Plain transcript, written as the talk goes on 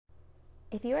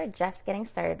If you are just getting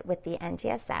started with the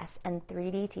NGSS and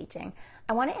 3D teaching,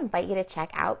 I want to invite you to check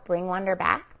out Bring Wonder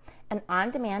Back, an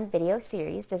on-demand video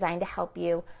series designed to help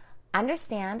you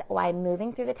understand why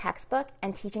moving through the textbook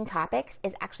and teaching topics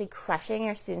is actually crushing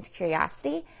your students'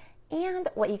 curiosity and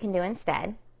what you can do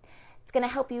instead. It's going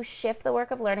to help you shift the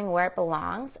work of learning where it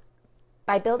belongs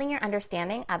by building your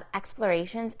understanding of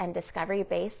explorations and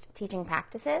discovery-based teaching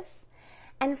practices.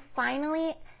 And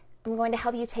finally, I'm going to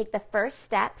help you take the first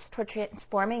steps toward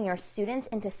transforming your students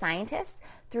into scientists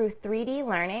through 3D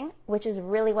learning, which is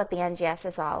really what the NGS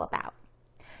is all about.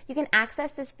 You can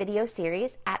access this video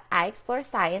series at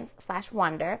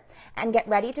iExploreScience/Wonder and get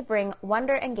ready to bring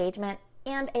wonder, engagement,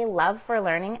 and a love for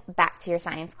learning back to your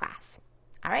science class.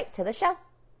 All right, to the show.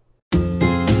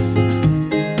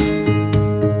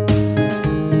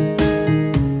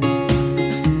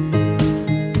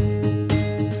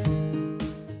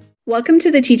 Welcome to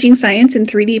the Teaching Science in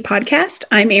 3D podcast.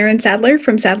 I'm Erin Sadler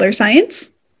from Sadler Science.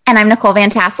 And I'm Nicole Van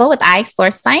Tassel with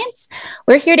iExploreScience.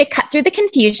 We're here to cut through the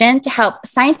confusion to help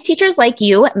science teachers like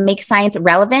you make science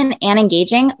relevant and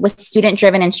engaging with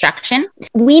student-driven instruction.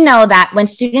 We know that when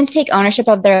students take ownership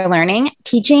of their learning,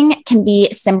 teaching can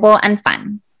be simple and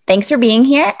fun. Thanks for being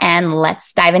here, and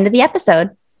let's dive into the episode.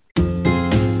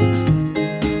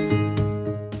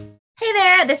 Hey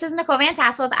there, this is Nicole Van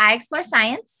Tassel with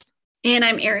iExploreScience. And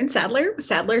I'm Erin Sadler,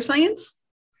 Sadler Science.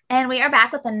 And we are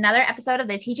back with another episode of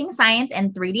the Teaching Science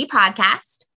in 3D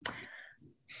podcast.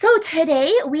 So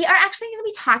today we are actually going to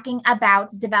be talking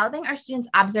about developing our students'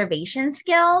 observation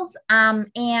skills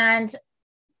and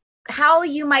how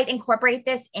you might incorporate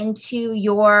this into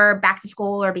your back to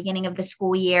school or beginning of the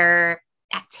school year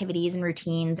activities and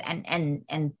routines and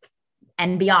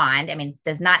beyond. I mean, it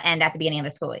does not end at the beginning of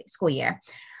the school year.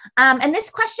 And this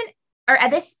question or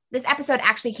this episode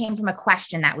actually came from a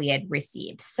question that we had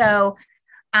received. So,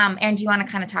 Erin, do you want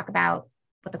to kind of talk about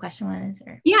what the question was?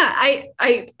 Or? Yeah,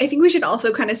 I think we should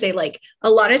also kind of say, like, a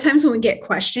lot of times when we get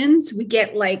questions, we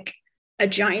get like a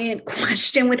giant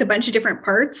question with a bunch of different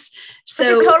parts.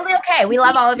 So which is totally okay. We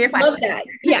love all of your questions. Love that.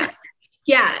 Yeah.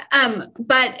 Yeah.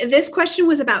 But this question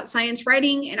was about science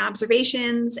writing and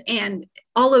observations and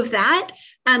all of that.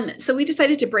 So we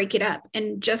decided to break it up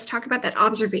and just talk about that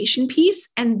observation piece.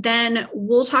 And then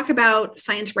we'll talk about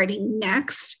science writing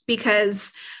next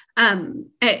because in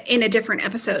a different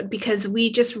episode, because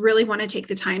we just really want to take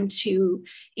the time to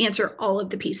answer all of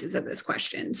the pieces of this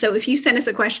question. So if you send us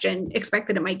a question, expect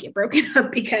that it might get broken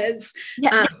up because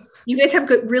you guys have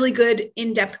really good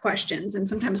in-depth questions. And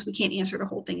sometimes we can't answer the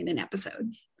whole thing in an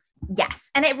episode. Yes.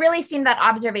 And it really seemed that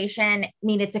observation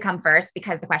needed to come first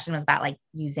because the question was about like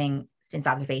using students'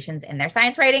 observations in their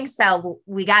science writing. So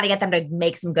we got to get them to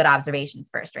make some good observations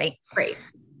first, right? Great.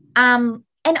 And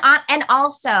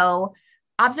also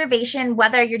observation,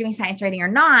 whether you're doing science writing or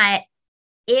not,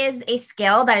 is a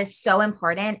skill that is so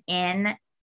important in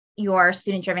your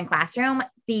student-driven classroom,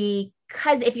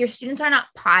 because if your students are not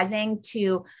pausing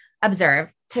to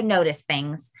observe, to notice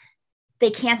things,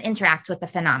 they can't interact with the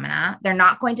phenomena. They're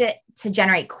not going to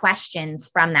generate questions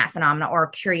from that phenomena or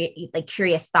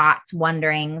curious thoughts,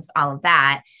 wonderings, all of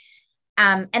that.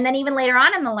 And then even later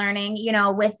on in the learning,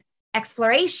 with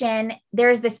exploration,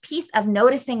 there's this piece of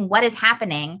noticing what is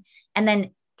happening and then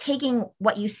taking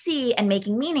what you see and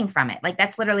making meaning from it. Like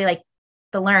that's literally like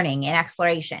the learning in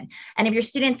exploration. And if your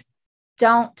students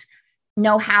don't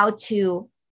know how to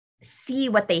see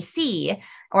what they see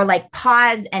or like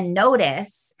pause and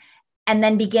notice and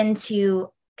then begin to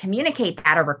communicate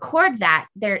that or record that,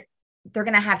 they're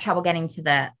going to have trouble getting to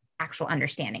the actual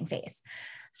understanding phase.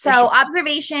 So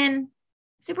observation,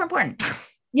 super important.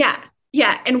 Yeah.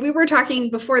 Yeah. And we were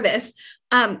talking before this.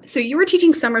 So you were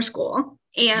teaching summer school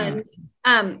and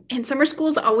summer school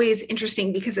is always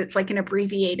interesting because it's like an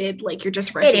abbreviated, like you're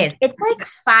just writing. It is. It's like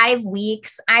 5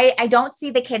 weeks. I don't see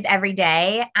the kids every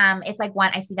day. It's like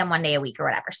I see them one day a week or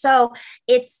whatever. So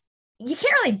you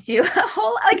can't really do a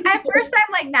whole, like at first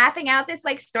I'm like mapping out this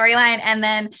like storyline. And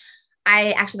then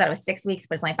I actually thought it was 6 weeks,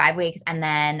 but it's only 5 weeks. And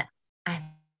then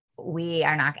we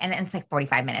are not, and it's like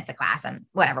 45 minutes a class and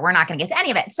whatever, we're not going to get to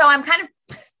any of it. So I'm kind of,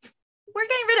 we're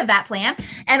getting rid of that plan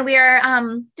and we are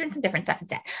doing some different stuff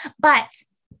instead. But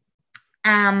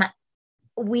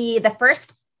the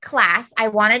first class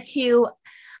it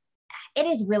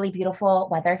is really beautiful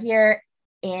weather here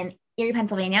in Erie,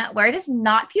 Pennsylvania, where it is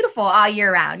not beautiful all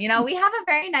year round. We have a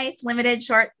very nice, limited,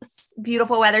 short,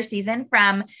 beautiful weather season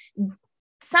from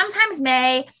sometimes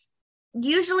May,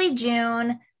 usually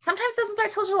June, sometimes doesn't start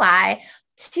till July,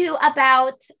 to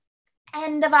about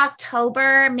end of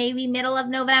October, maybe middle of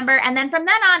November. And then from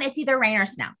then on, it's either rain or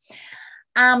snow.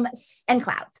 And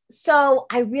clouds. So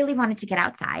I really wanted to get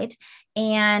outside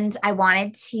And I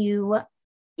wanted to,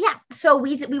 so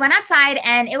we went outside,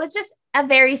 and it was just a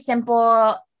very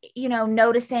simple,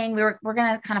 noticing. We're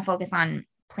going to kind of focus on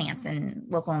plants and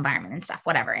local environment and stuff,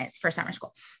 whatever, for summer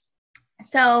school.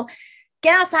 So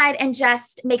get outside and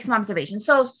just make some observations.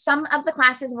 So some of the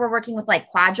classes were working with like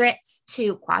quadrants.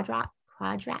 Yeah.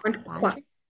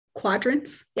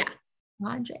 Quadrants.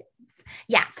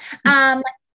 Yeah.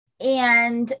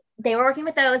 And they were working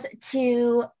with those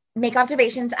to make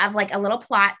observations of like a little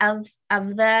plot of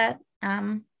the,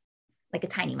 like a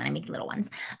tiny one, I make little ones,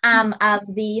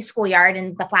 of the schoolyard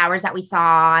and the flowers that we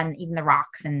saw, and even the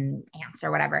rocks and ants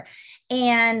or whatever.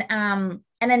 And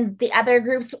then the other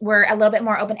groups were a little bit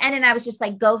more open-ended. And I was just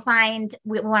like,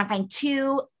 we want to find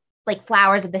 2 like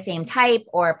flowers of the same type,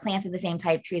 or plants of the same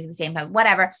type, trees of the same type,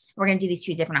 whatever. We're going to do these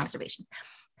 2 different observations.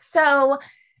 So,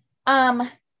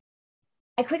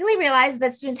 I quickly realized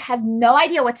that students had no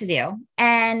idea what to do.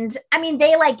 And I mean,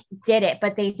 they like did it,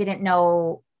 but they didn't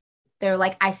know. They're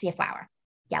like, I see a flower,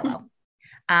 yellow.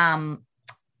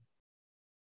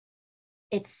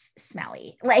 It's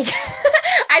smelly. Like,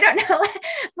 I don't know.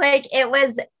 Like it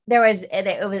was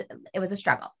a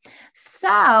struggle.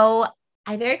 So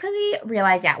I very quickly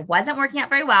realized, it wasn't working out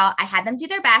very well. I had them do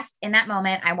their best in that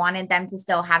moment. I wanted them to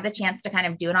still have the chance to kind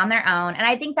of do it on their own. And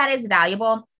I think that is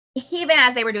valuable, even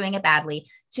as they were doing it badly,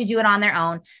 to do it on their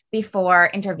own before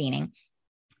intervening.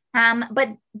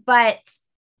 But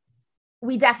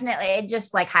we definitely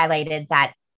just like highlighted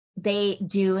that they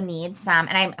do need some,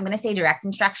 and I'm going to say direct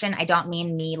instruction. I don't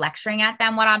mean me lecturing at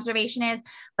them what observation is,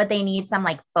 but they need some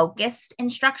like focused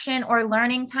instruction or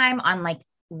learning time on like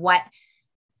what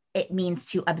it means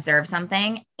to observe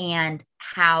something, and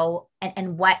how,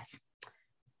 and what,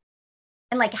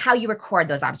 and like how you record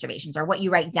those observations, or what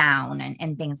you write down,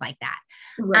 and things like that.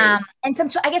 Right. And some,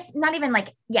 I guess not even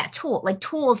like,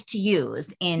 tools to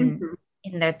use in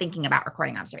their thinking about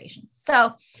recording observations.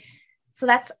 So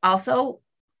that's also,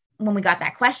 when we got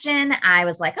that question, I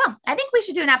was like, oh, I think we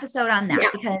should do an episode on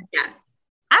that, because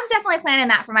I'm definitely planning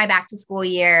that for my back to school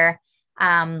year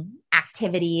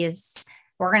activities.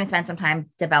 We're going to spend some time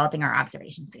developing our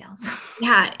observation skills.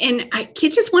 Yeah. And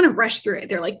kids just want to rush through it.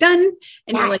 They're like done.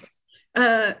 And you're like,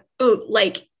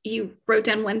 like you wrote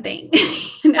down one thing.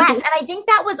 Yes. And I think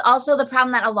that was also the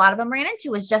problem that a lot of them ran into,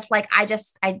 was just like, I did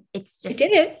it.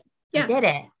 Yeah. I did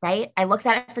it. Right. I looked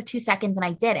at it for 2 seconds and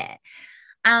I did it.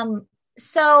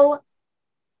 So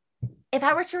if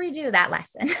I were to redo that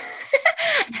lesson,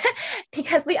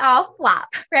 because we all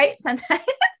flop, right? Sometimes.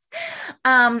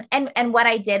 And what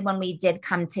I did when we did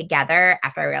come together,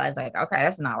 after I realized like, okay,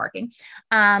 this is not working.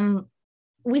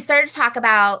 We started to talk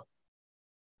about,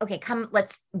 okay,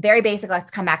 let's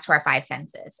come back to our 5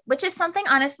 senses, which is something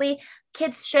honestly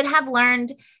kids should have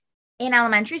learned in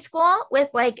elementary school, with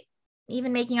like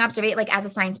even making as a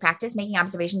science practice, making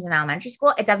observations in elementary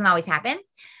school. It doesn't always happen,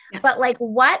 but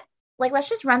let's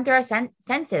just run through our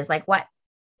senses. Like what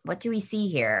do we see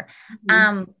here?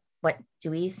 What do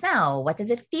we smell? What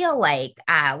does it feel like?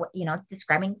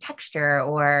 Describing texture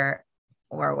or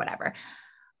whatever.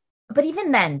 But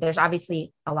even then, there's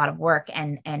obviously a lot of work,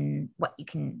 and what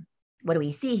do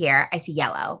we see here? I see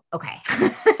yellow. Okay.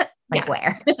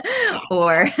 Where?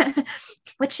 Or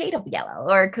what shade of yellow?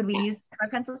 Or could we use color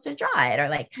pencils to draw it? Or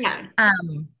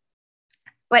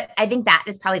but I think that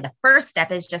is probably the first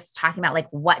step, is just talking about like,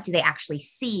 what do they actually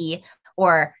see,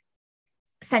 or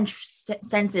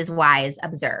senses wise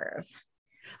observe.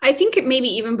 I think maybe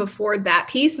even before that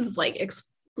piece is like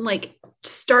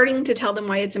starting to tell them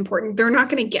why it's important. They're not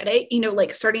going to get it,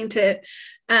 starting to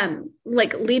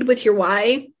lead with your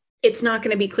why. It's not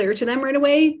going to be clear to them right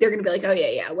away. They're going to be like, oh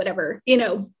yeah, whatever,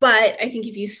 but I think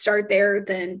if you start there,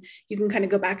 then you can kind of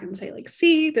go back and say like,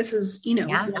 see, this is,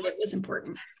 why it was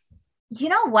important. You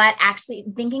know what, actually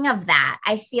thinking of that,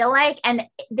 I feel like, and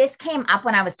this came up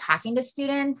when I was talking to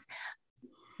students,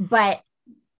 but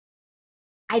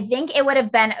I think it would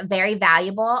have been very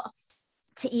valuable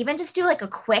to even just do like a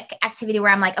quick activity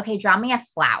where I'm like, okay, draw me a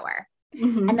flower,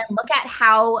 and then look at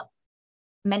how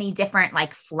many different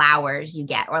like flowers you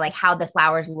get, or like how the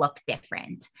flowers look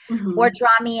different, or draw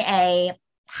me a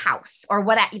house, or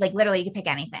what, like literally you could pick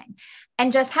anything,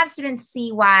 and just have students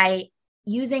see why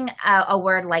using a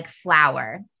word like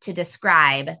flower to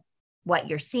describe what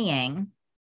you're seeing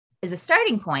is a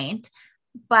starting point.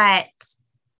 But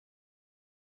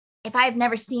if I've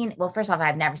never seen, first off,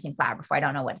 I've never seen flower before. I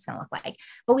don't know what it's going to look like,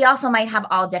 but we also might have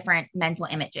all different mental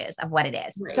images of what it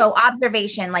is. Right. So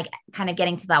observation, like kind of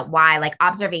getting to that why, like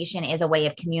observation is a way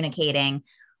of communicating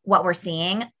what we're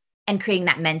seeing and creating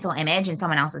that mental image in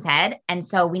someone else's head. And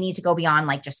so we need to go beyond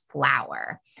like just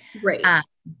flower. Right.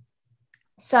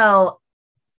 So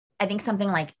I think something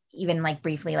like even like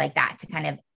briefly like that to kind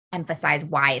of emphasize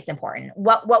why it's important?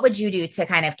 What would you do to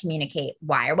kind of communicate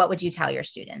why, or what would you tell your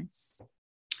students?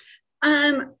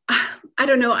 I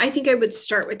don't know. I think I would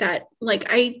start with that. Like,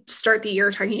 I start the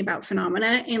year talking about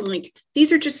phenomena, and like,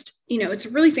 these are just, it's a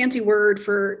really fancy word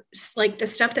for like the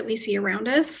stuff that we see around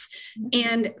us.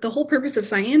 And the whole purpose of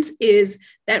science is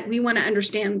that we want to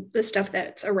understand the stuff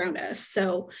that's around us.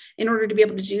 So in order to be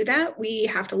able to do that, we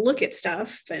have to look at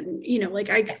stuff. And,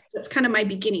 that's kind of my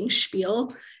beginning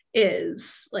spiel,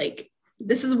 is like,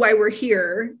 this is why we're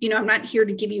here. I'm not here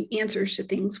to give you answers to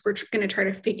things. We're going to try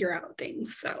to figure out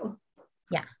things. So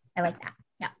yeah, I like that.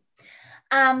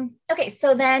 Yeah. Okay.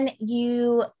 So then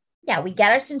we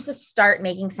get our students to start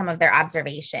making some of their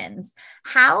observations.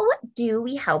 How do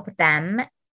we help them?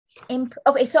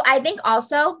 Okay. So I think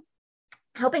also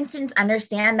helping students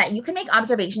understand that you can make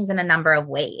observations in a number of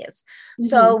ways. Mm-hmm.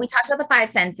 So we talked about the 5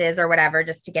 senses or whatever,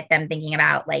 just to get them thinking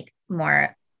about like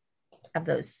more of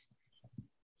those,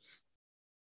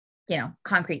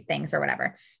 concrete things or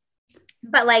whatever.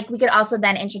 But like, we could also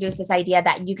then introduce this idea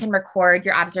that you can record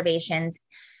your observations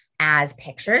as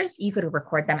pictures. You could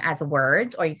record them as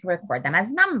words, or you can record them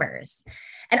as numbers.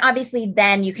 And obviously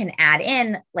then you can add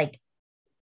in, like,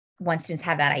 once students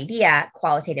have that idea,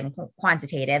 qualitative and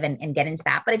quantitative, and get into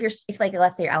that. But if like,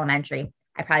 let's say you're elementary,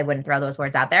 I probably wouldn't throw those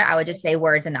words out there. I would just say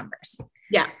words and numbers.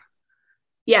 Yeah.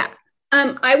 Yeah.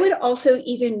 I would also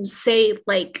even say,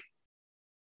 like,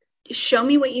 show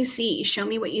me what you see, show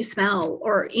me what you smell,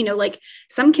 or, like,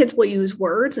 some kids will use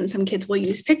words and some kids will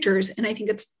use pictures. And I think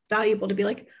it's valuable to be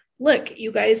like, look,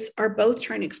 you guys are both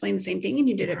trying to explain the same thing and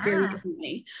you did it very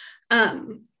differently.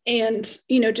 And,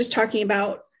 just talking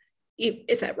about,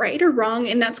 is that right or wrong?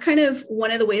 And that's kind of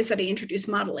one of the ways that I introduce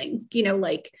modeling,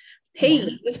 like,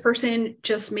 hey, this person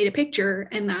just made a picture,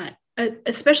 and that,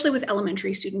 especially with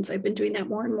elementary students, I've been doing that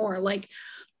more and more. Like,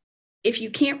 if you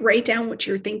can't write down what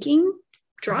you're thinking,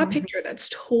 draw a picture. That's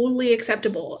totally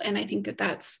acceptable. And I think that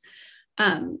that's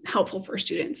helpful for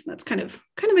students. And that's kind of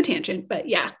a tangent, but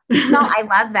yeah. No, I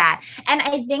love that. And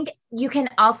I think you can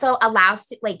also allow,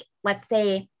 like, let's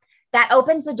say that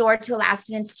opens the door to allow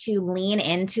students to lean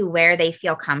into where they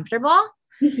feel comfortable.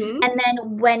 Mm-hmm. And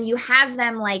then when you have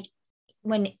them, like,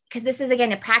 because this is,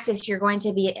 again, a practice you're going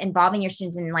to be involving your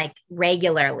students in, like,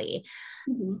 regularly,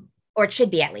 or it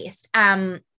should be at least,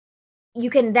 you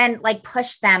can then, like,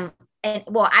 push them. And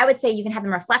well, I would say you can have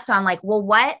them reflect on, like, well,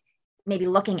 what, maybe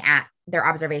looking at their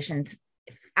observations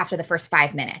after the first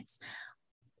 5 minutes,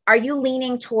 are you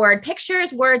leaning toward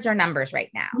pictures, words, or numbers right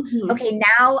now? Mm-hmm. Okay.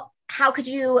 Now, how could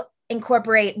you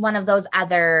incorporate one of those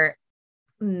other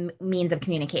means of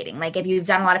communicating? Like, if you've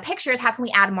done a lot of pictures, how can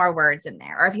we add more words in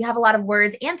there? Or if you have a lot of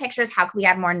words and pictures, how can we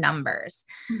add more numbers?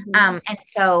 Mm-hmm. And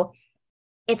so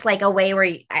it's like a way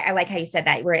where I like how you said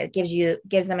that, where it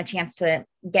gives them a chance to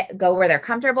go where they're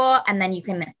comfortable. And then you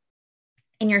can,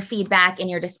 in your feedback, in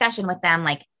your discussion with them,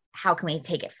 like, how can we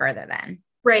take it further then?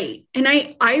 Right. And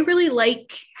I really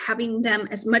like having them,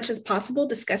 as much as possible,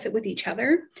 discuss it with each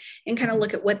other and kind of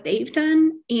look at what they've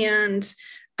done. And,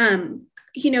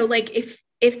 like,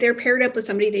 if they're paired up with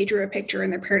somebody, they drew a picture,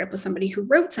 and they're paired up with somebody who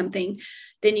wrote something,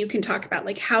 then you can talk about,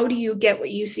 like, how do you get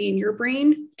what you see in your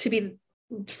brain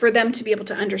for them to be able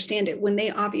to understand it when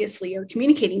they obviously are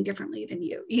communicating differently than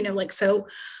you, like, so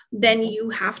then you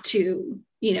have to,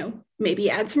 maybe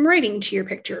add some writing to your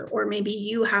picture, or maybe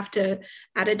you have to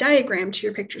add a diagram to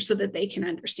your picture so that they can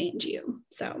understand you.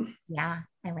 So, yeah,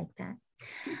 I like that.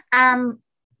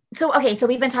 So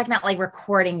we've been talking about, like,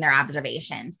 recording their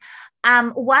observations.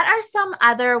 What are some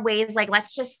other ways, like,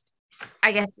 let's just,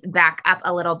 I guess, back up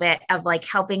a little bit, of, like,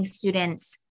 helping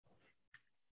students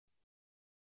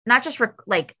not just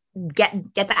get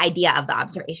the idea of the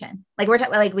observation. Like,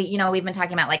 we've been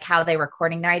talking about, like, how they're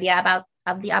recording their idea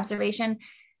of the observation.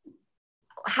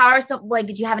 How are some, like,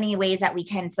 did you have any ways that we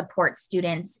can support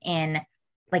students in,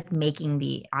 like, making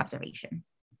the observation,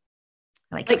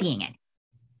 like seeing it?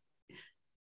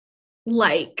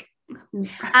 Like, okay,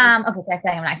 so I feel like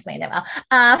I'm not explaining that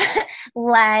well.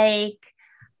 Like,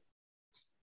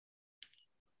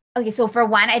 okay, so for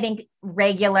one, I think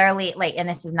regularly, like, and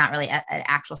this is not really an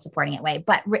actual supporting it way,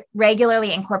 but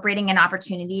regularly incorporating an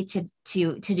opportunity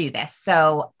to do this.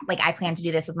 So, like, I plan to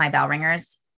do this with my bell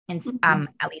ringers, and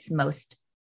at least most,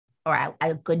 or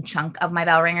a good chunk of my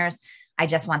bell ringers. I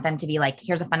just want them to be like,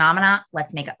 here's a phenomena.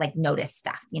 Let's make it, like, notice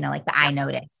stuff, like the I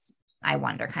notice, I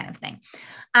wonder kind of thing.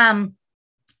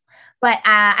 But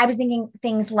I was thinking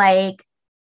things like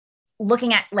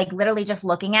looking at, like, literally just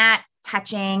looking at,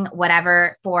 touching,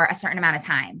 whatever, for a certain amount of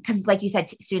time. Because, like you said,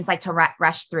 students like to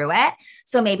rush through it.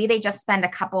 So maybe they just spend a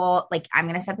couple, like, I'm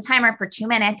going to set the timer for 2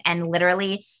 minutes, and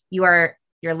literally you are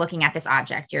you're looking at this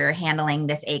object, you're handling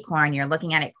this acorn, you're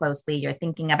looking at it closely, you're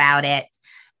thinking about it.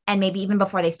 And maybe even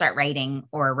before they start writing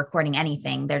or recording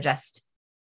anything, they're just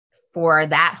for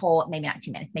that whole, maybe not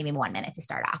 2 minutes, maybe 1 minute to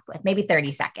start off with, maybe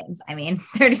 30 seconds. I mean,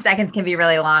 30 seconds can be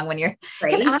really long when you're,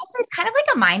 because honestly, it's kind of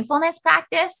like a mindfulness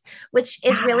practice, which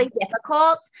is really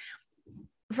difficult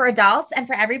for adults and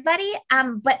for everybody.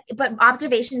 But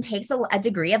observation takes a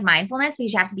degree of mindfulness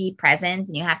because you have to be present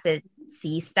and you have to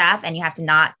see stuff and you have to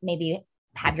not maybe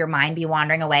have your mind be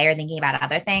wandering away or thinking about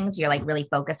other things. You're like really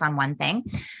focused on one thing.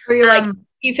 Or you're like,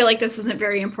 you feel like this isn't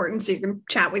very important, so you can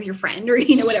chat with your friend or,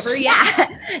 whatever. Yeah.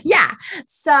 Yeah.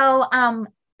 So,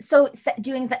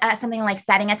 doing something like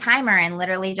setting a timer and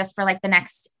literally just for like the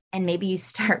next, and maybe you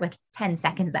start with 10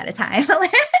 seconds at a time.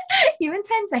 Even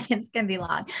 10 seconds can be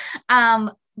long.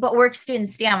 But work student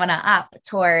stamina up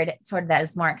toward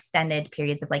those more extended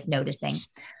periods of like noticing.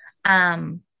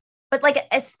 But like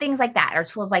it's things like that or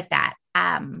tools like that.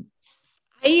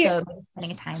 So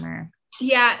setting a timer.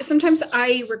 Yeah. Sometimes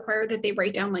I require that they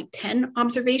write down like 10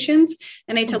 observations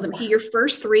and I tell them, hey, your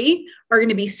first 3 are going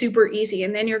to be super easy.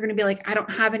 And then you're going to be like, I don't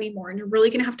have any more. And you're really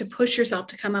going to have to push yourself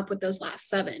to come up with those last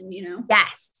 7,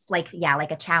 Yes. Like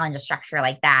a challenge, a structure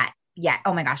like that. Yeah.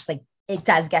 Oh my gosh. Like it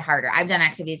does get harder. I've done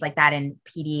activities like that in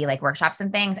PD, like workshops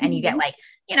and things. And you get like,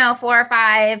 4 or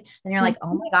 5 and you're like,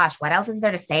 oh my gosh, what else is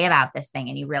there to say about this thing?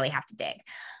 And you really have to dig.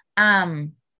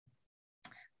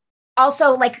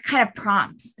 Also like kind of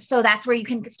prompts. So that's where you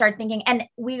can start thinking. And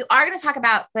we are going to talk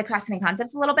about the cross-cutting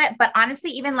concepts a little bit, but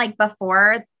honestly, even like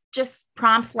before just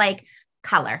prompts like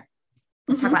color,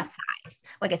 let's talk about size.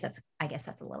 Well, I guess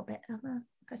that's a little bit of a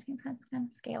cross-cutting concept kind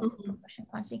of scale, proportion,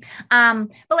 quantity.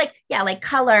 But like, yeah, like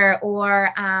color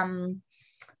or,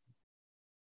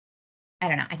 I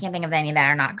don't know. I can't think of any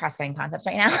that are not cross-cutting concepts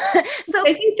right now. So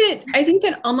I think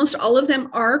that almost all of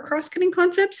them are cross-cutting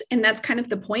concepts, and that's kind of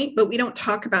the point, but we don't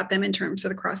talk about them in terms of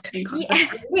the cross-cutting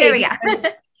concepts. There we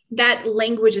go. That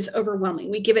language is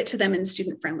overwhelming. We give it to them in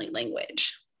student-friendly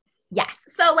language. Yes.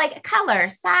 So like color,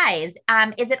 size,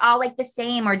 is it all like the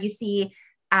same, or do you see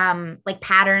like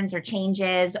patterns or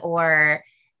changes, or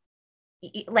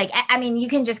like, I mean, you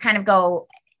can just kind of go,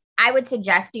 I would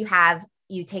suggest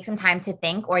you take some time to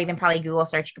think, or even probably Google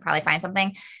search, you could probably find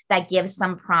something that gives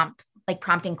some prompts, like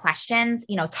prompting questions,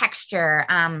 texture,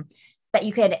 that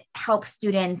you could help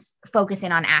students focus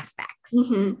in on aspects.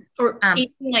 Or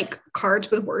even like cards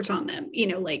with words on them,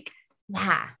 like,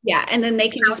 yeah. And then they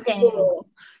can just Google,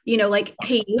 like,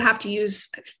 hey, you have to use,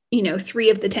 3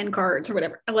 of the 10 cards or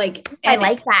whatever. Like, I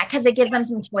like that because it gives them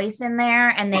some choice in there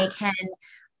and they can,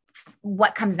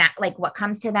 what comes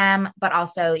to them, but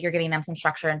also you're giving them some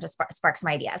structure and just spark some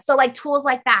ideas. So like tools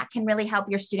like that can really help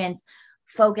your students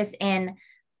focus in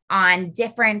on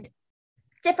different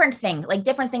things, like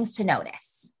different things to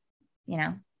notice,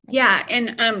 Yeah.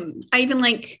 And I even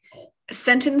like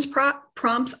sentence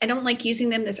prompts. I don't like using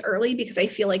them this early because I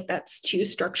feel like that's too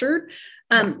structured.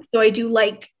 So I do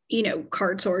like,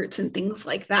 card sorts and things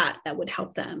like that would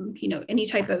help them, any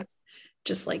type of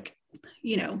just like,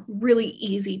 really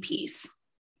easy piece.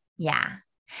 Yeah.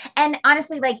 And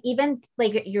honestly, like even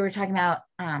like you were talking about,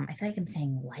 I feel like I'm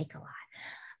saying like a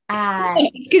lot.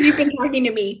 It's because you've been talking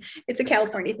to me. It's a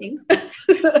California thing.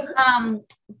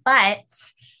 But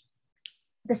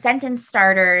the sentence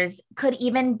starters could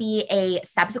even be a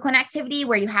subsequent activity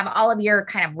where you have all of your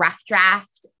kind of rough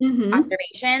draft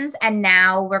observations. And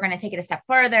now we're going to take it a step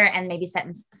further and maybe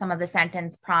some of the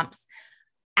sentence prompts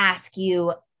ask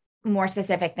you more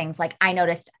specific things. Like I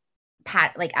noticed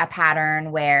like a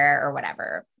pattern where, or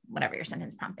whatever your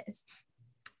sentence prompt is,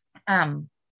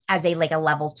 as a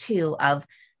level 2 of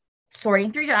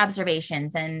sorting through your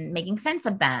observations and making sense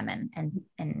of them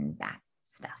and that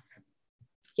stuff.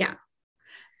 Yeah.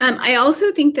 I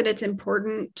also think that it's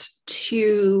important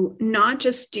to not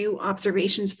just do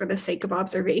observations for the sake of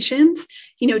observations,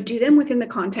 do them within the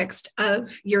context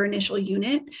of your initial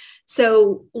unit.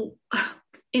 So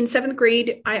in 7th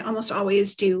grade, I almost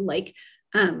always do like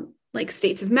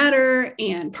states of matter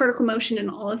and particle motion and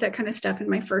all of that kind of stuff in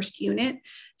my first unit.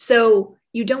 So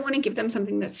you don't want to give them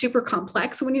something that's super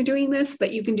complex when you're doing this,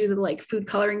 but you can do the like food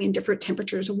coloring in different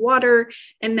temperatures of water,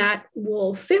 and that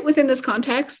will fit within this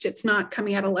context. It's not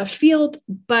coming out of left field,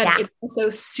 but it's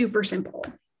also super simple.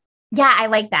 Yeah, I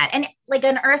like that. And like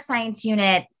an earth science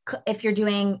unit, if you're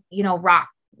doing,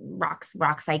 rock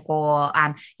cycle,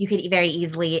 you could very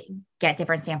easily get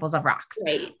different samples of rocks,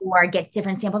 right, or get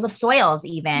different samples of soils.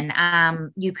 Even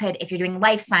you could, if you're doing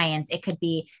life science, it could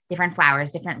be different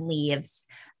flowers, different leaves,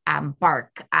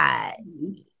 bark.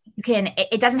 You can,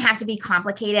 it doesn't have to be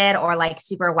complicated or like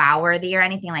super wow worthy or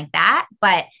anything like that,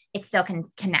 but it still can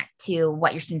connect to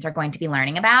what your students are going to be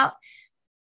learning about.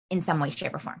 in some way,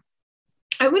 shape, or form.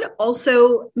 I would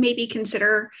also maybe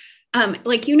consider,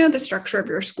 like, the structure of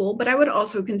your school, but I would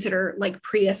also consider like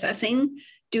pre-assessing,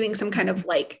 doing some kind of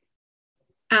like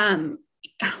an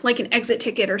exit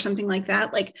ticket or something like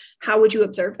that. Like, how would you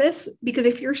observe this? Because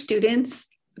if your students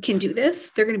can do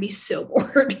this, they're going to be so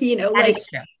bored, That is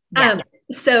true. Yeah.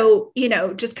 So,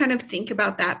 just kind of think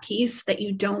about that piece, that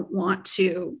you don't want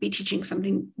to be teaching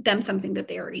something that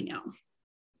they already know.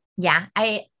 Yeah,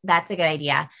 that's a good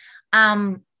idea.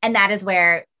 And that is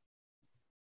where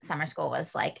summer school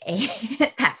was like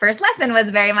that first lesson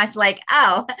was very much like,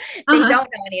 oh, they don't know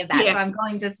any of that. Yeah. So I'm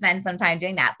going to spend some time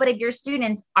doing that. But if your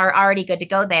students are already good to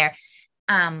go there,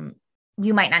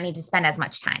 you might not need to spend as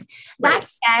much time. Right.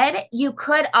 That said, you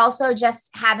could also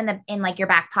just have in like your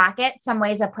back pocket some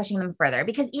ways of pushing them further,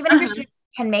 because even if your students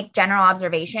can make general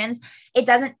observations, it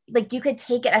doesn't, like, you could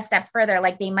take it a step further.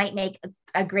 Like, they might make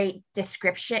a great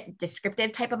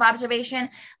descriptive type of observation,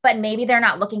 but maybe they're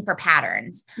not looking for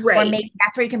patterns. Right. Or maybe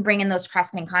that's where you can bring in those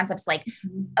cross-cutting concepts. Like,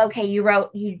 okay, you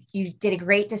did a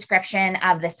great description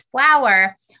of this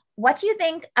flower. What do you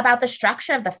think about the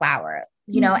structure of the flower?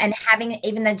 And having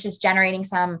even then just generating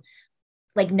some,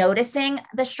 like, noticing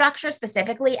the structure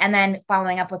specifically, and then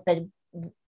following up with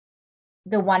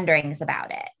the wonderings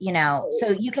about it, so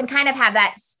you can kind of have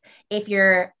that if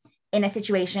you're in a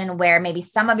situation where maybe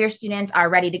some of your students are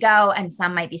ready to go and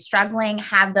some might be struggling,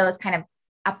 have those kind of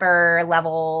upper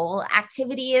level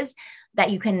activities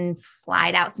that you can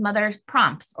slide out some other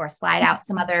prompts or slide out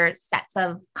some other sets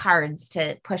of cards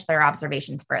to push their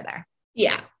observations further.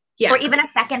 Yeah. Yeah. Or even a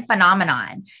second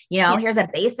phenomenon, here's a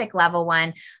basic level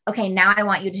one. Okay, now I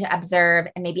want you to observe,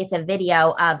 and maybe it's a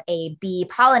video of a bee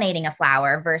pollinating a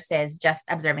flower versus just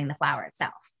observing the flower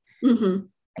itself. Mm-hmm.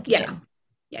 Yeah.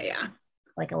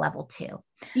 Like a level 2.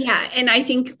 Yeah. And I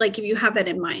think, like, if you have that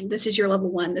in mind, this is your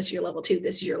level 1, this is your level 2,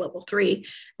 this is your level 3,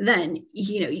 then,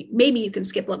 maybe you can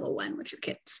skip level 1 with your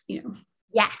kids,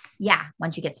 Yes. Yeah.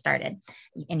 Once you get started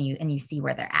and you see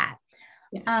where they're at.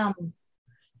 Yeah.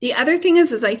 The other thing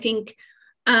is I think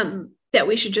that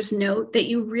we should just note that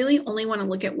you really only want to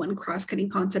look at one cross-cutting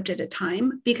concept at a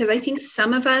time, because I think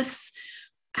some of us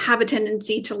have a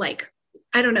tendency to, like,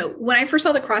 I don't know, when I first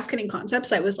saw the cross-cutting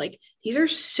concepts, I was like, these are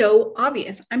so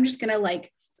obvious. I'm just going to,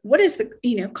 like, what is the,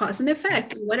 cause and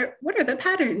effect? What are the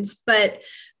patterns? But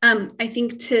I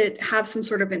think to have some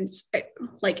sort of,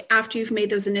 like, after you've made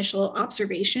those initial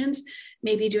observations,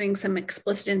 maybe doing some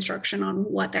explicit instruction on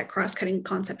what that cross-cutting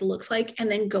concept looks like, and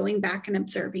then going back and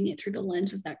observing it through the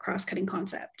lens of that cross-cutting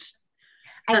concept.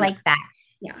 I like that.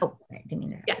 Yeah. Oh, sorry, didn't mean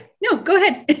to. Yeah. No, go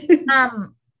ahead.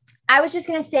 I was just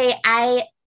going to say, I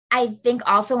think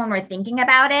also when we're thinking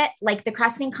about it, like, the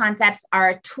cross-cutting concepts are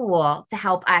a tool to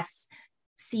help us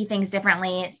see things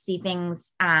differently, see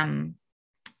things,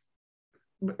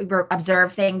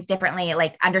 observe things differently,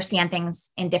 like, understand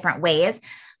things in different ways.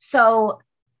 So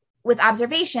with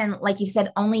observation, like you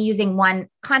said, only using one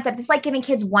concept, it's like giving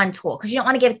kids one tool, because you don't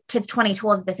want to give kids 20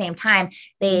 tools at the same time.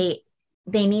 They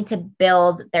need to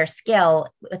build their skill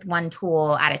with one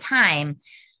tool at a time.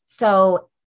 So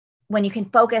when you can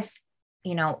focus,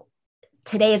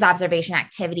 today's observation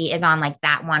activity is on, like,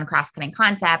 that one cross-cutting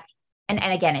concept.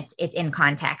 And again, it's in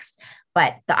context,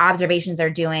 but the observations they're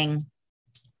doing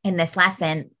in this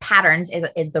lesson, patterns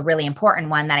is the really important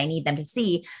one that I need them to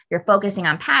see. You're focusing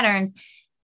on patterns.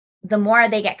 The more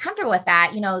they get comfortable with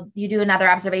that, you do another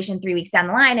observation 3 weeks down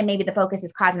the line, and maybe the focus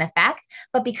is cause and effect,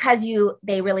 but because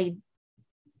they really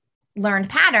learned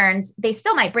patterns, they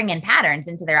still might bring in patterns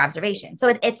into their observation.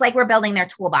 So it's like we're building their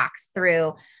toolbox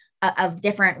through of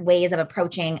different ways of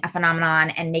approaching a phenomenon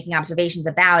and making observations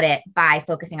about it by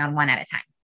focusing on one at a time.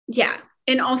 Yeah.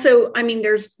 And also, I mean,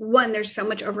 there's so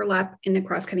much overlap in the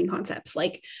cross-cutting concepts,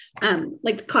 like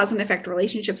the cause and effect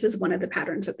relationships is one of the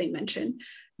patterns that they mention.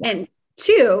 Yeah. And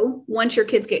 2, once your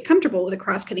kids get comfortable with a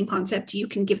cross-cutting concept, you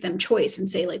can give them choice and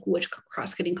say, like, which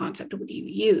cross-cutting concept would you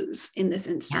use in this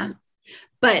instance? Yeah.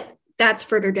 But that's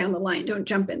further down the line. Don't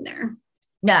jump in there.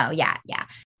 No. Yeah.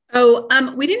 Oh,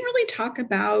 we didn't really talk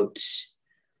about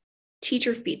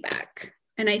teacher feedback.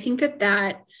 And I think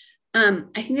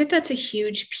that's a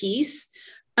huge piece,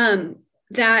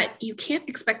 that you can't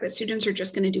expect that students are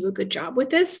just going to do a good job with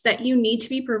this, that you need to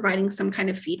be providing some kind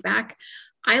of feedback.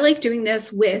 I like doing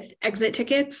this with exit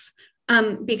tickets,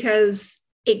 because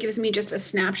it gives me just a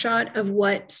snapshot of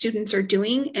what students are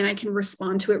doing, and I can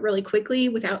respond to it really quickly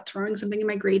without throwing something in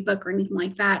my grade book or anything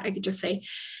like that. I could just say,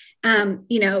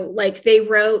 like, they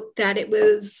wrote that it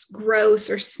was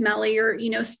gross or smelly, or,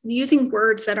 using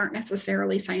words that aren't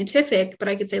necessarily scientific, but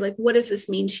I could say, like, what does this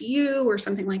mean to you, or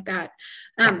something like that.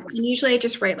 And usually I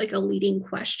just write, like, a leading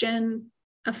question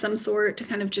of some sort to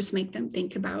kind of just make them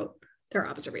think about their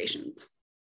observations.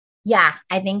 Yeah,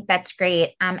 I think that's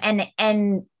great.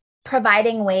 And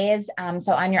providing ways.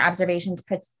 So on your observations,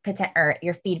 or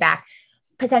your feedback,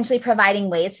 potentially providing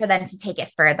ways for them to take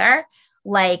it further.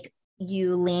 Like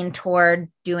you lean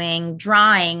toward doing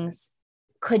drawings.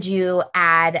 Could you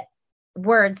add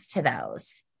words to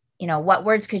those? What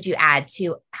words could you add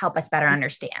to help us better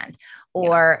understand?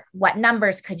 Or what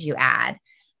numbers could you add?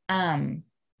 And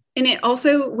it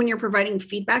also, when you're providing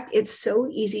feedback, it's so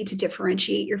easy to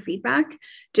differentiate your feedback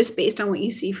just based on what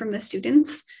you see from the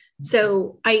students.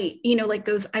 So I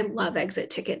love exit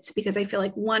tickets because I feel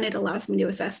like, one, it allows me to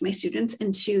assess my students,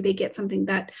 and two, they get something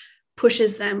that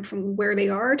pushes them from where they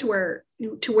are to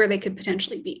where they could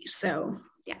potentially be. So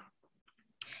yeah.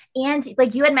 And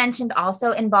like you had mentioned,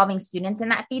 also involving students in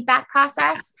that feedback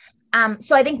process.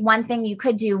 So I think one thing you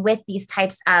could do with these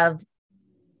types of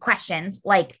questions,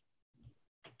 like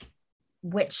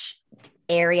which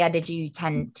area did you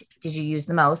use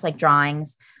the most, like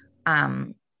drawings,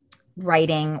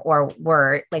 writing, or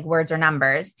words or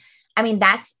numbers. I mean,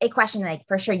 that's a question, like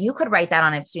for sure you could write that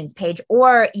on a student's page,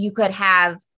 or you could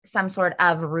have some sort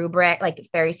of rubric, like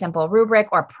very simple rubric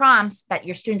or prompts that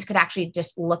your students could actually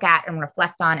just look at and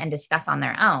reflect on and discuss on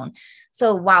their own.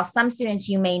 So while some students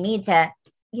you may need to,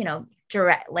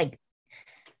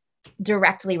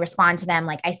 directly respond to them,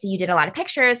 like, I see you did a lot of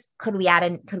pictures. Could we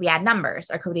add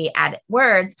numbers, or could we add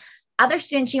words? Other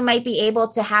students you might be able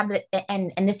to have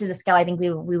and this is a skill I think we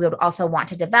would also want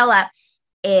to develop,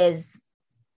 is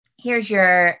here's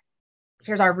our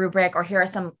rubric, or here are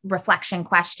some reflection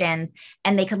questions.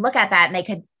 And they could look at that and they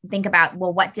could think about,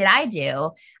 well, what did I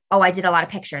do? Oh, I did a lot of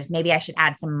pictures. Maybe I should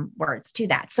add some words to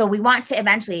that. So we want to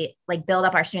eventually build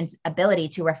up our students' ability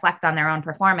to reflect on their own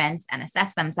performance and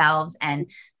assess themselves and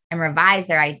revise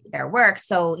their work.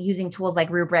 So using tools like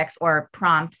rubrics or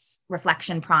prompts,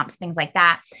 reflection prompts, things like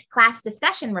that. Class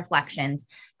discussion reflections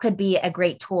could be a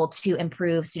great tool to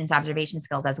improve students' observation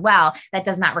skills as well. That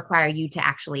does not require you to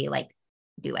actually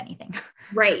do anything.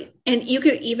 Right. And you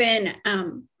could even,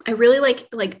 I really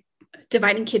like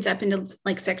dividing kids up into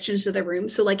sections of the room.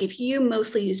 So if you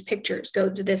mostly use pictures, go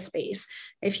to this space.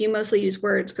 If you mostly use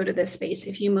words, go to this space.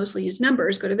 If you mostly use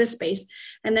numbers, go to this space.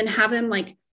 And then have them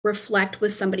reflect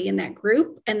with somebody in that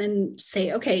group, and then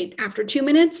say, okay, after 2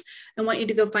 minutes, I want you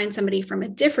to go find somebody from a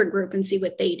different group and see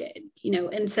what they did,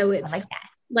 and so it's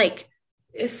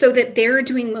so that they're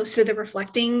doing most of the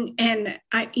reflecting. And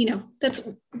that's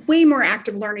way more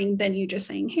active learning than you just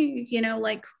saying, hey,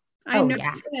 I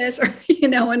noticed this, or,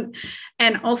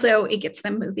 and also it gets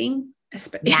them moving.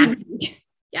 Yeah.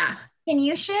 Yeah. Can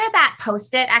you share that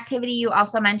Post-it activity you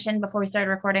also mentioned before we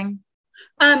started recording?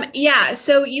 Yeah.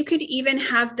 So you could even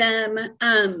have them,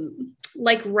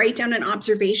 write down an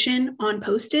observation on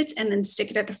Post-its and then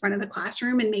stick it at the front of the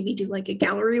classroom, and maybe do a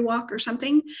gallery walk or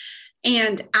something,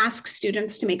 and ask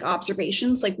students to make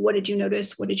observations. What did you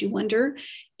notice? What did you wonder?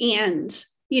 And,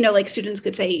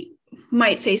 students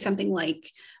might say something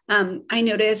like, I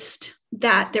noticed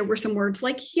that there were some words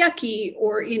like yucky,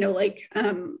 or,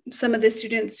 some of the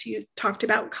students you talked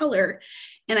about color.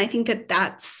 And I think that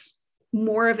that's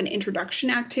more of an introduction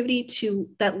activity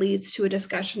that leads to a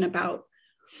discussion about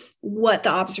what the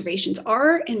observations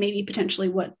are, and maybe potentially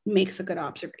what makes a good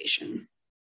observation.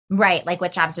 Right.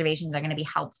 Which observations are going to be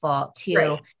helpful to,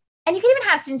 right. And you can even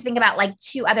have students think about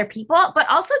to other people, but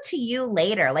also to you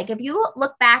later. If you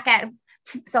look back at,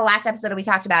 so last episode we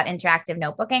talked about interactive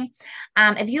notebooking.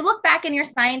 If you look back in your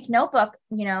science notebook,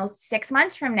 6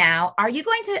 months from now, are you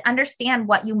going to understand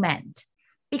what you meant?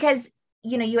 Because,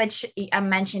 you had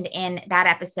mentioned in that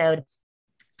episode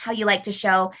how you like to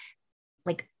show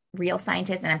real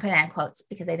scientists, and I'm putting that in quotes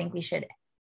because I think we should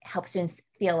help students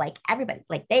feel like everybody,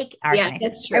 they are scientists.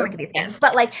 That's true. Yes.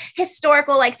 But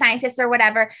historical, scientists or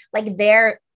whatever,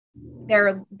 their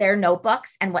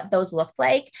notebooks and what those looked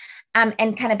like,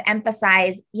 and kind of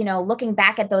emphasize, looking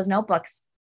back at those notebooks,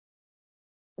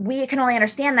 we can only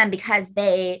understand them because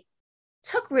they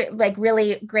took they made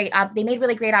really great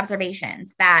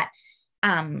observations that,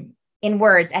 in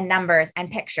words and numbers and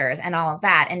pictures and all of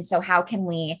that. And so how can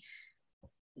we,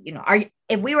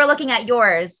 if we were looking at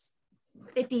yours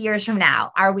 50 years from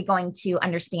now, are we going to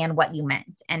understand what you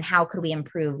meant, and how could we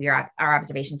improve our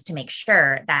observations to make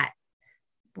sure that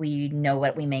we know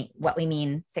what we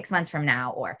mean 6 months from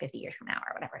now, or 50 years from now,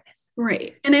 or whatever it is.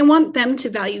 Right. And I want them to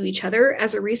value each other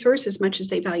as a resource as much as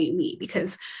they value me,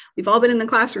 because we've all been in the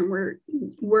classroom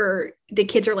where the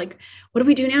kids are like, what do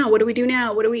we do now? What do we do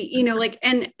now? What do we,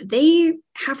 and they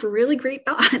have really great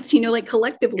thoughts,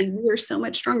 collectively, we are so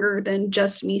much stronger than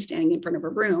just me standing in front of a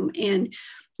room. And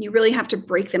you really have to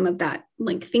break them of that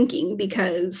thinking,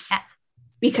 because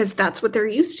because that's what they're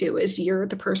used to, is you're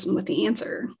the person with the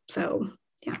answer. So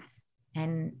yeah.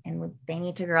 And they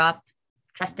need to grow up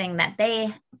trusting that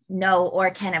they know or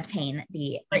can obtain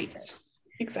the answers.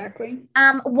 Exactly.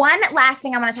 One last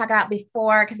thing I want to talk about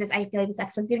before, because I feel like this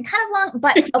episode's getting kind of long,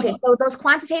 but okay. So those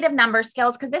quantitative number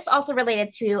skills, because this also related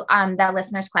to the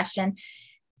listener's question,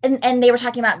 and they were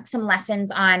talking about some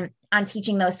lessons on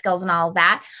teaching those skills and all of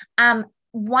that.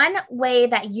 One way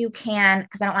that you can,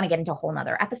 because I don't want to get into a whole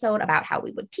nother episode about how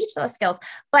we would teach those skills,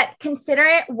 but consider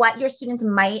it what your students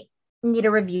might need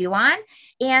a review on.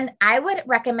 And I would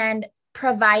recommend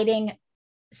providing,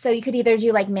 so you could either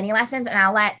do like mini lessons, and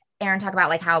I'll let Erin talk about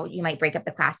like how you might break up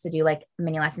the class to do like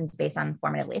mini lessons based on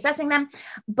formatively assessing them.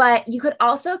 But you could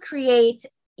also create,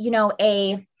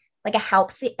 a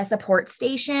support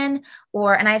station,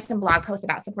 and I have some blog posts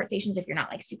about support stations if you're not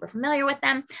like super familiar with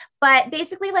them, but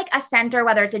basically like a center,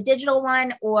 whether it's a digital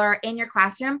one or in your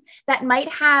classroom, that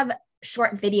might have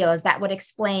short videos that would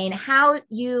explain how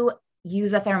you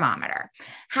use a thermometer,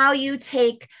 how you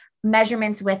take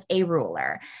measurements with a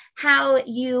ruler, how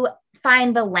you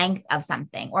find the length of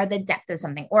something or the depth of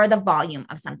something or the volume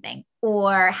of something,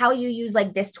 or how you use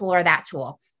like this tool or that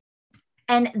tool.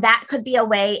 And that could be a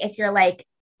way, if you're like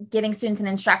giving students an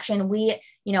instruction,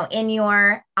 in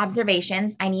your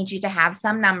observations, I need you to have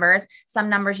some numbers. Some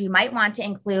numbers you might want to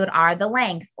include are the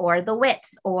length or the width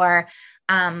or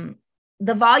the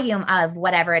volume of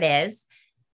whatever it is.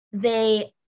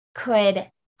 They could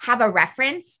have a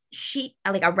reference sheet,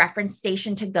 like a reference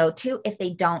station to go to if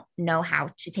they don't know how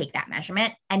to take that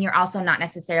measurement. And you're also not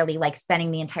necessarily like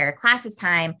spending the entire class's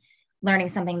time learning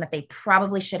something that they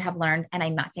probably should have learned. And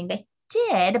I'm not saying they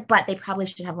did, but they probably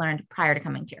should have learned prior to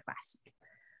coming to your class.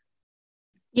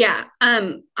 Yeah.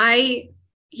 I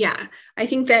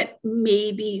think that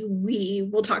maybe we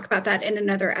will talk about that in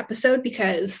another episode,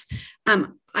 because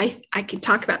I could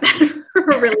talk about that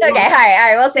for a really long time. All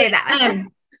right, we'll say that.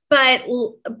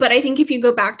 But I think if you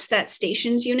go back to that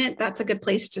stations unit, that's a good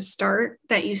place to start,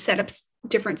 that you set up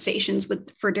different stations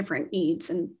for different needs.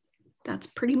 And that's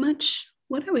pretty much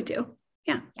what I would do.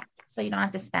 Yeah. So you don't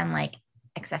have to spend like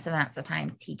excessive amounts of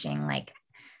time teaching, like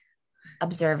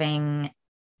observing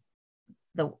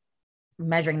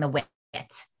measuring the width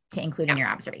to include in your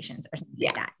observations or something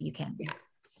like that. You can. Yeah.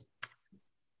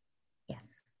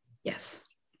 Yes,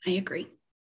 I agree.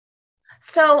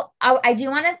 So I do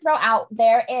want to throw out,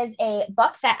 there is a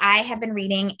book that I have been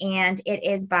reading, and it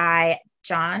is by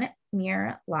John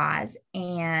Muir Laws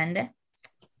and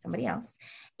somebody else,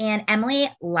 and Emily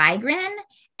Ligren.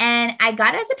 And I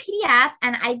got it as a PDF,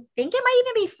 and I think it might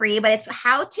even be free, but it's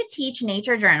How to Teach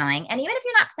Nature Journaling. And even if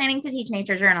you're not planning to teach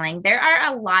nature journaling, there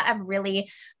are a lot of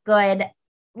really good,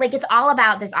 like it's all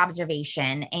about this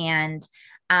observation and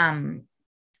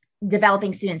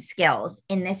developing student skills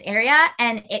in this area.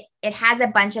 And it has a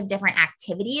bunch of different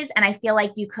activities. And I feel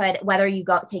like you could, whether you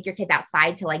go take your kids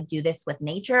outside to like do this with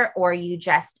nature, or you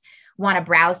just want to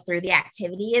browse through the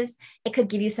activities, it could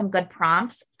give you some good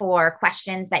prompts for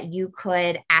questions that you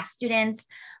could ask students.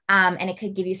 And it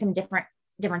could give you some different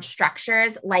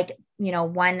structures, like,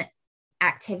 one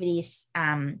activity,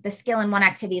 the skill in one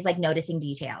activity is like noticing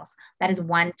details. That is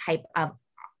one type of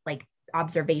like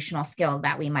observational skill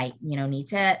that we might, need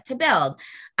to build.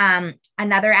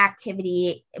 Another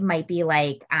activity might be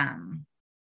like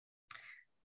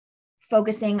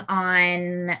focusing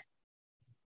on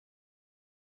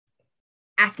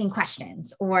asking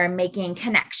questions or making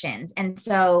connections. And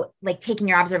so like taking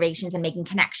your observations and making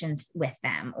connections with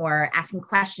them or asking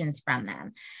questions from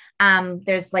them.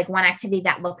 There's like one activity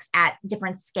that looks at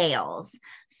different scales.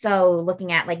 So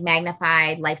looking at like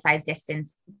magnified, life-size,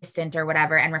 distant or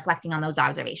whatever, and reflecting on those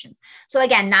observations. So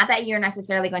again, not that you're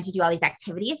necessarily going to do all these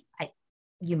activities.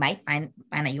 You might find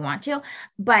that you want to,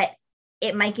 but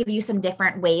it might give you some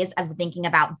different ways of thinking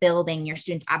about building your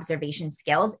students' observation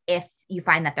skills if you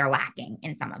find that they're lacking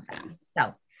in some of them.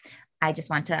 So I just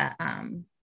want to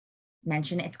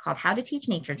mention it's called How to Teach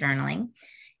Nature Journaling.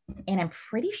 And I'm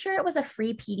pretty sure it was a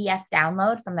free PDF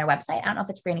download from their website. I don't know if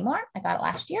it's free anymore. I got it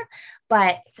last year,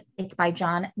 but it's by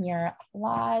John Muir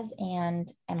Laws and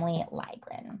Emily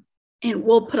Ligren. And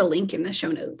we'll put a link in the show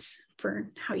notes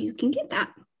for how you can get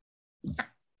that.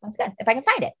 Sounds good. If I can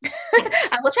find it,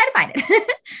 I will try to find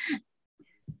it.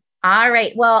 All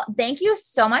right. Well, thank you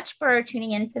so much for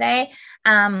tuning in today.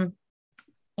 And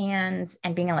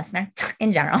being a listener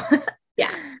in general. Yeah.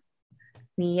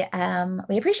 We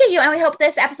appreciate you. And we hope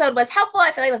this episode was helpful. I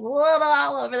feel like it was a little bit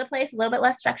all over the place, a little bit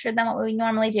less structured than what we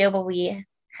normally do, but we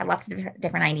had lots of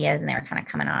different ideas and they were kind of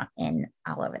coming out in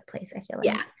all over the place. I feel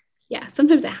like. Yeah.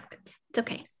 Sometimes it happens. It's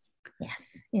okay.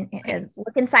 Yes.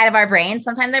 Look inside of our brains.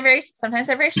 Sometimes they're very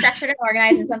structured and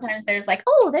organized. And sometimes there's like,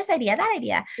 oh, there's that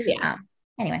idea. Yeah.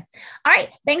 Anyway. All right.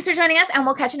 Thanks for joining us, and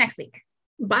we'll catch you next week.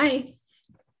 Bye.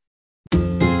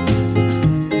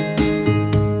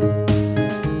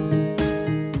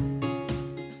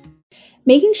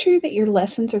 Making sure that your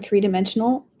lessons are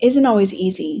three-dimensional isn't always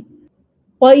easy.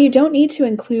 While you don't need to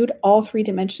include all 3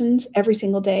 dimensions every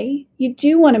single day, you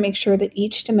do want to make sure that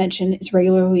each dimension is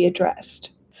regularly addressed.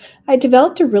 I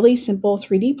developed a really simple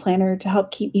 3D planner to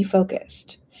help keep me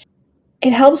focused.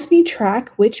 It helps me track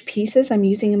which pieces I'm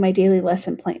using in my daily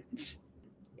lesson plans.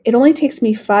 It only takes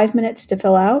me 5 minutes to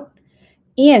fill out,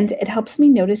 and it helps me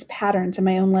notice patterns in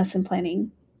my own lesson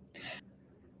planning.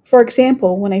 For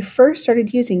example, when I first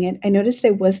started using it, I noticed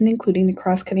I wasn't including the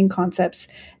cross-cutting concepts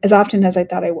as often as I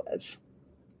thought I was.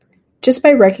 Just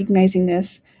by recognizing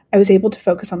this, I was able to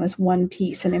focus on this one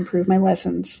piece and improve my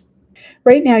lessons.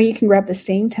 Right now, you can grab the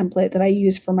same template that I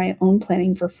use for my own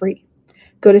planning for free.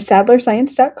 Go to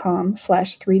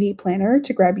sadlerscience.com/3D planner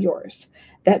to grab yours.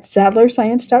 That's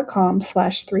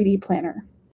sadlerscience.com/3D planner.